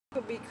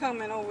be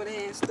coming over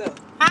there and stuff.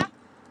 Huh?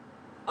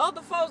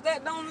 Other folks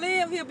that don't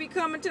live here be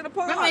coming to the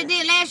party. That's what they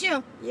did last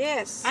year?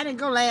 Yes. I didn't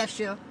go last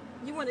year.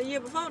 You went the year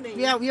before then?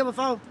 Yeah, year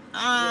before.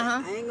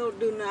 Yeah, I ain't gonna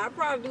do nothing. I'll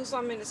probably do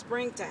something in the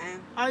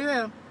springtime. Oh,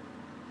 yeah?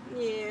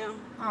 Yeah.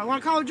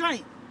 Want a cold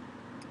drink?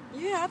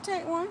 Yeah, I'll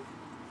take one.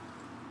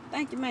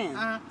 Thank you,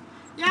 ma'am.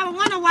 Yeah, I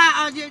wonder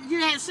why you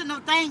hadn't sent no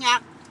thing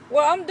out.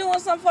 Well, I'm doing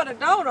something for the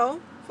dodo,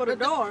 for the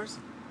doors.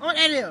 What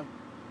that is?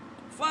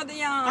 For the,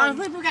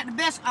 people got the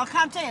best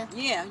contest.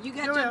 Yeah, you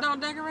got your door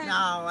decorated?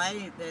 No, I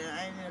ain't there.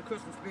 I ain't in the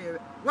Christmas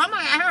spirit. Grandma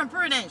got her in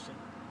pretty, ain't she?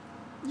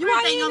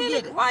 Why you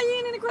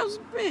ain't in the Christmas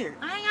spirit?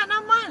 I ain't got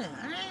no money.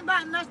 I ain't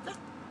bought nothing.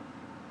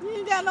 You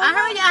ain't got no money? money? I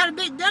heard y'all had a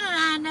big dinner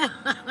down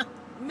there.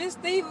 Miss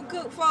Steven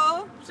cooked for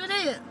her. She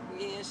did?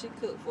 Yeah, she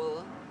cooked for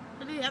her.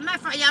 She did. I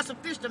might find y'all some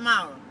fish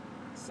tomorrow.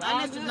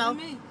 Sounds good to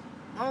me.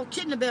 My old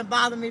kidney been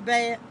bothering me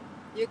bad.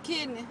 Your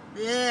kidney?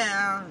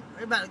 Yeah,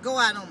 they about to go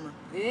out on me.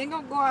 It ain't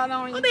gonna go out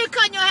on you. Who been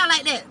cutting your hair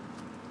like that?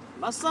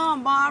 My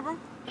son, Barbara.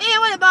 Yeah,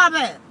 where the Bob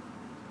at?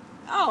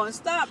 Oh, and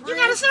stop. You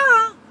got a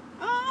son?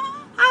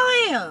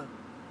 How old?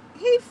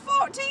 He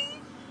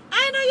 14.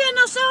 I ain't know you had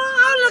no son.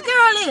 How old the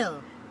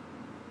girl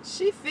is?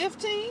 She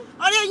 15.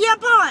 Oh, they're a year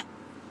apart?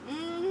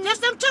 Mm-hmm.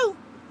 Just them two?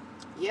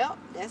 Yep,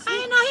 that's it. I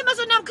ain't know he must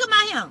have never come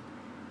out here.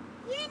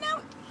 You ain't know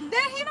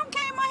that he done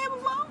came out here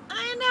before?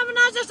 I ain't never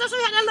know. Just that's who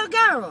had that little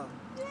girl.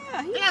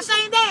 Yeah, he got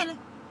same daddy.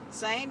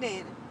 Same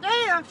daddy.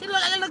 Yeah, she look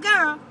like a little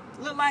girl.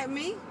 Look like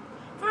me.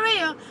 For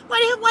real.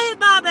 Where his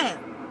Bob at?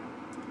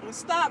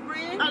 Stop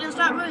breathing. Oh, they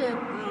stop breathing.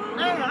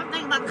 Yeah, I'm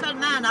thinking about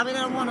cutting mine off. It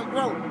don't want to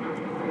grow.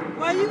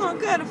 Why you gonna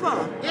cut it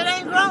for? It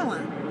ain't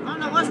growing. I don't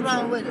know what's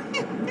wrong with it.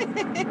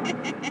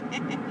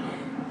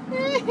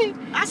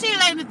 I'll see you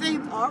later, Miss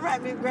Steve. All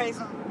right, Miss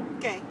Gracie.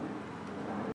 Okay.